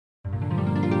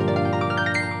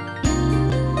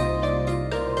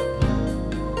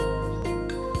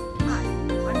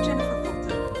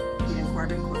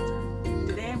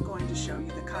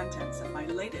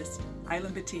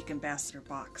Island Batik Ambassador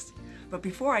box. But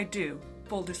before I do,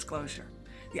 full disclosure,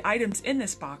 the items in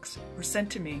this box were sent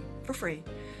to me for free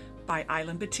by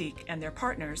Island Batik and their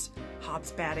partners,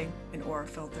 Hobbs Batting and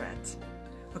Aurifil Threads.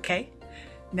 Okay,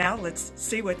 now let's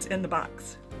see what's in the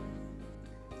box.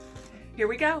 Here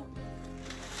we go.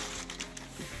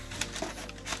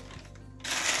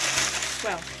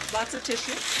 Well, lots of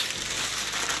tissue.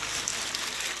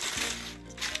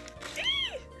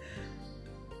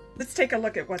 Let's take a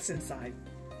look at what's inside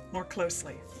more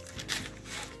closely.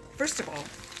 First of all,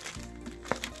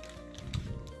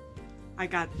 I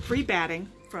got free batting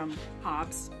from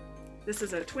Hobbs. This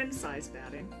is a twin size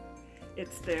batting.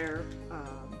 It's their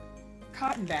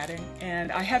cotton batting,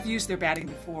 and I have used their batting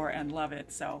before and love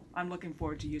it, so I'm looking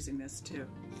forward to using this too.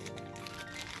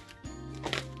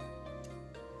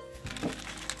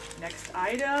 Next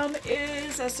item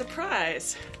is a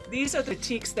surprise. These are the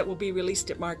batiks that will be released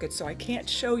at market, so I can't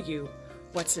show you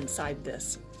what's inside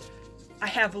this. I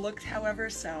have looked, however,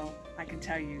 so I can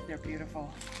tell you they're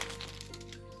beautiful.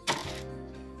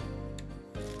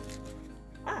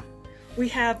 We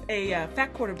have a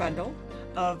fat quarter bundle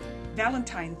of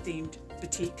Valentine themed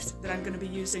batiks that I'm going to be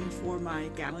using for my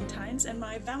Galentines and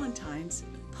my Valentines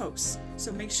posts.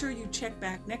 So make sure you check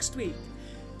back next week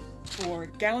for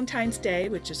Galentine's Day,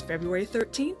 which is February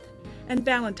 13th, and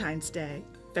Valentine's Day,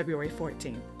 February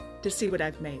 14th, to see what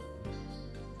I've made.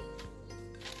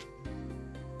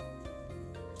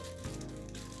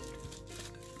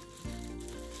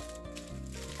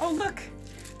 Oh look,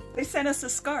 they sent us a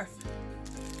scarf.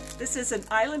 This is an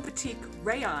Island Batik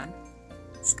rayon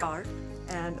scarf,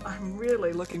 and I'm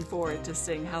really looking forward to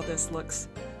seeing how this looks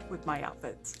with my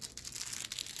outfits.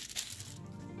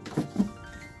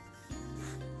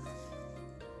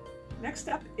 Next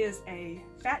up is a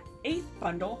fat 8th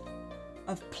bundle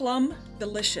of Plum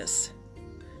Delicious.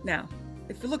 Now,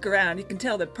 if you look around, you can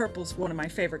tell that purple's one of my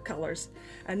favorite colors,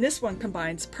 and this one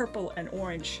combines purple and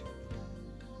orange,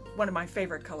 one of my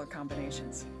favorite color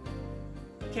combinations.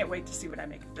 Can't wait to see what I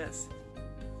make of this.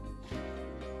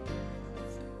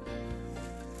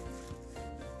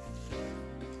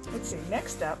 Let's see,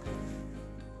 next up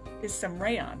is some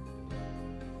rayon.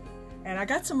 And I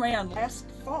got some rayon last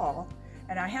fall,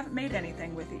 and I haven't made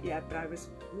anything with it yet, but I was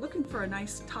looking for a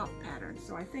nice top pattern,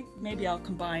 so I think maybe I'll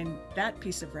combine that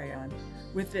piece of rayon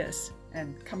with this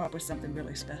and come up with something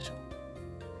really special.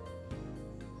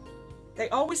 They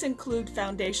always include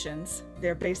foundations,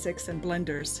 their basics and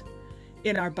blenders,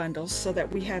 in our bundles so that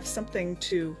we have something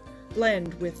to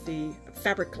blend with the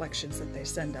fabric collections that they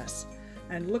send us.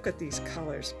 And look at these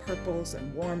colors, purples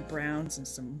and warm browns and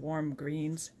some warm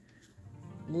greens.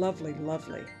 Lovely,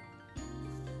 lovely.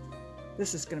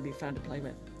 This is going to be fun to play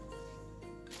with.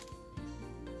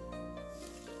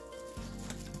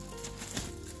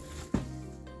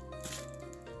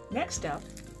 Next up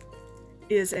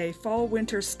is a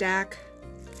fall-winter stack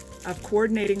of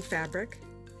coordinating fabric,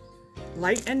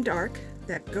 light and dark,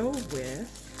 that go with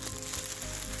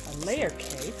a layer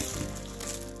cake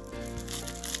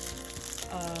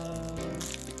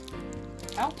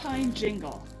of Alpine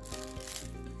Jingle.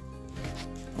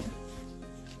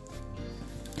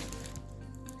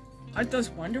 Aren't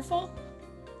those wonderful?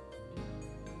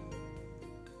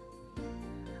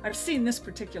 I've seen this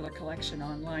particular collection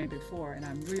online before, and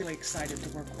I'm really excited to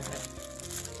work with it.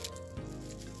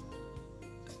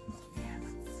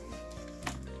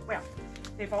 Well,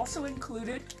 they've also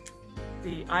included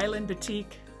the Island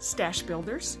Batik stash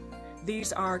builders.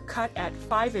 These are cut at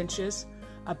 5 inches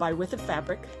by width of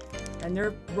fabric, and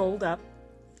they're rolled up.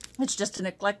 It's just an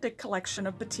eclectic collection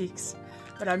of batiks,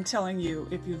 but I'm telling you,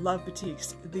 if you love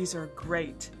batiks, these are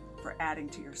great for adding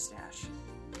to your stash.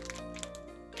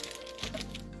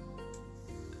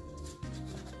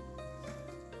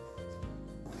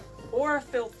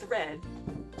 Aurifil Thread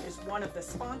is one of the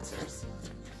sponsors,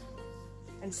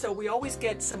 and so we always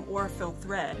get some Aurifil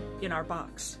thread in our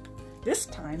box. This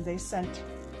time they sent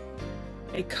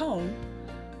a cone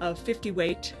of 50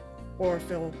 weight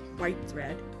Aurifil white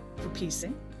thread for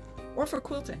piecing or for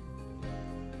quilting.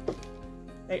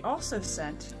 They also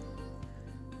sent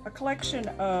a collection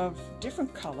of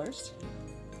different colors,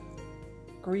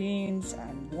 greens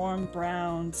and warm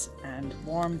browns and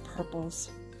warm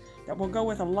purples, that will go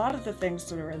with a lot of the things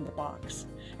that are in the box.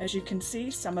 As you can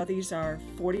see, some of these are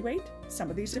 40 weight,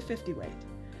 some of these are 50 weight.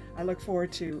 I look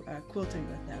forward to quilting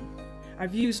with them.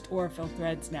 I've used Aurifil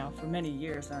threads now for many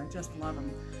years, and I just love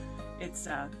them.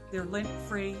 They're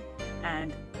lint-free,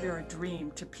 and they're a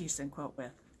dream to piece and quilt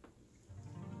with.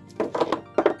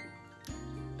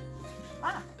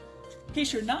 In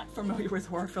case you're not familiar with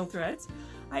Aurifil threads,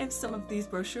 I have some of these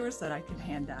brochures that I can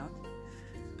hand out.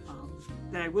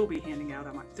 that I will be handing out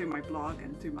on through my blog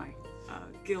and through my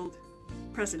guild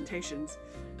presentations.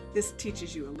 This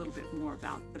teaches you a little bit more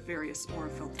about the various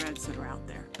Aurifil threads that are out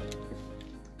there.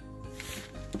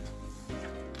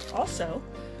 Also,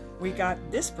 we got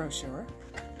this brochure,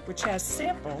 which has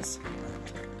samples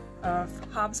of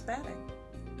Hobbs batting.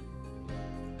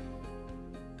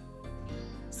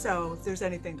 So if there's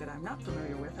anything that I'm not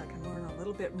familiar with, I can learn a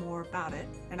little bit more about it,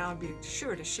 and I'll be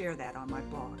sure to share that on my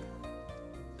blog.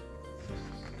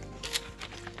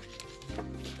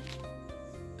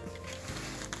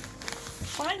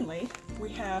 Finally, we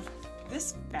have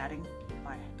this batting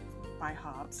by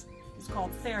Hobbs. It's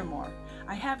called Thermore.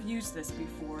 I have used this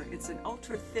before. It's an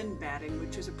ultra-thin batting,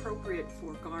 which is appropriate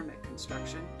for garment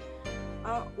construction,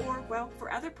 or, well,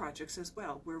 for other projects as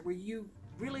well, where you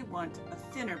really want a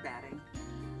thinner batting.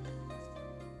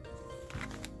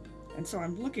 And so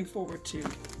I'm looking forward to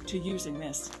using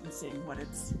this and seeing what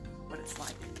it's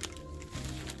like.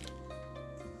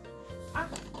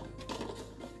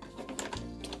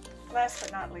 Last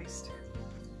but not least,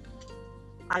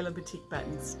 Island Batik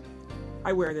buttons.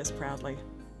 I wear this proudly.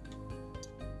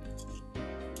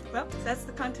 Well, that's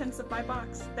the contents of my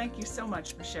box. Thank you so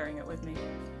much for sharing it with me.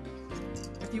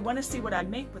 If you want to see what I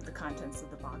make with the contents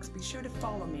of the box, be sure to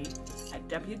follow me at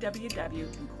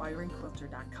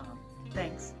www.inquiringquilter.com.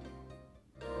 Thanks.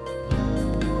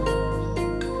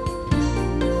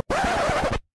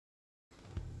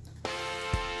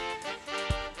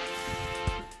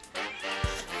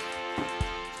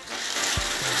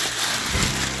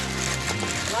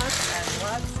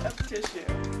 Lots of tissue.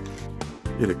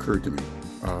 It occurred to me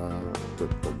that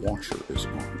the washer is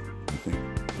on. I think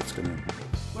it's gonna...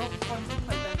 Well, why don't you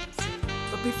play back and see?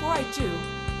 But before I do,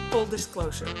 full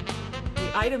disclosure.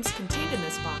 The items contained in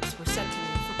this box were sent to me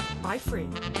by free.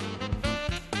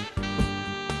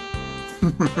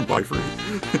 By free.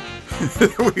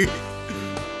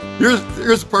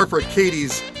 Here's the part for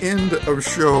Katie's end of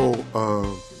show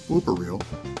blooper reel.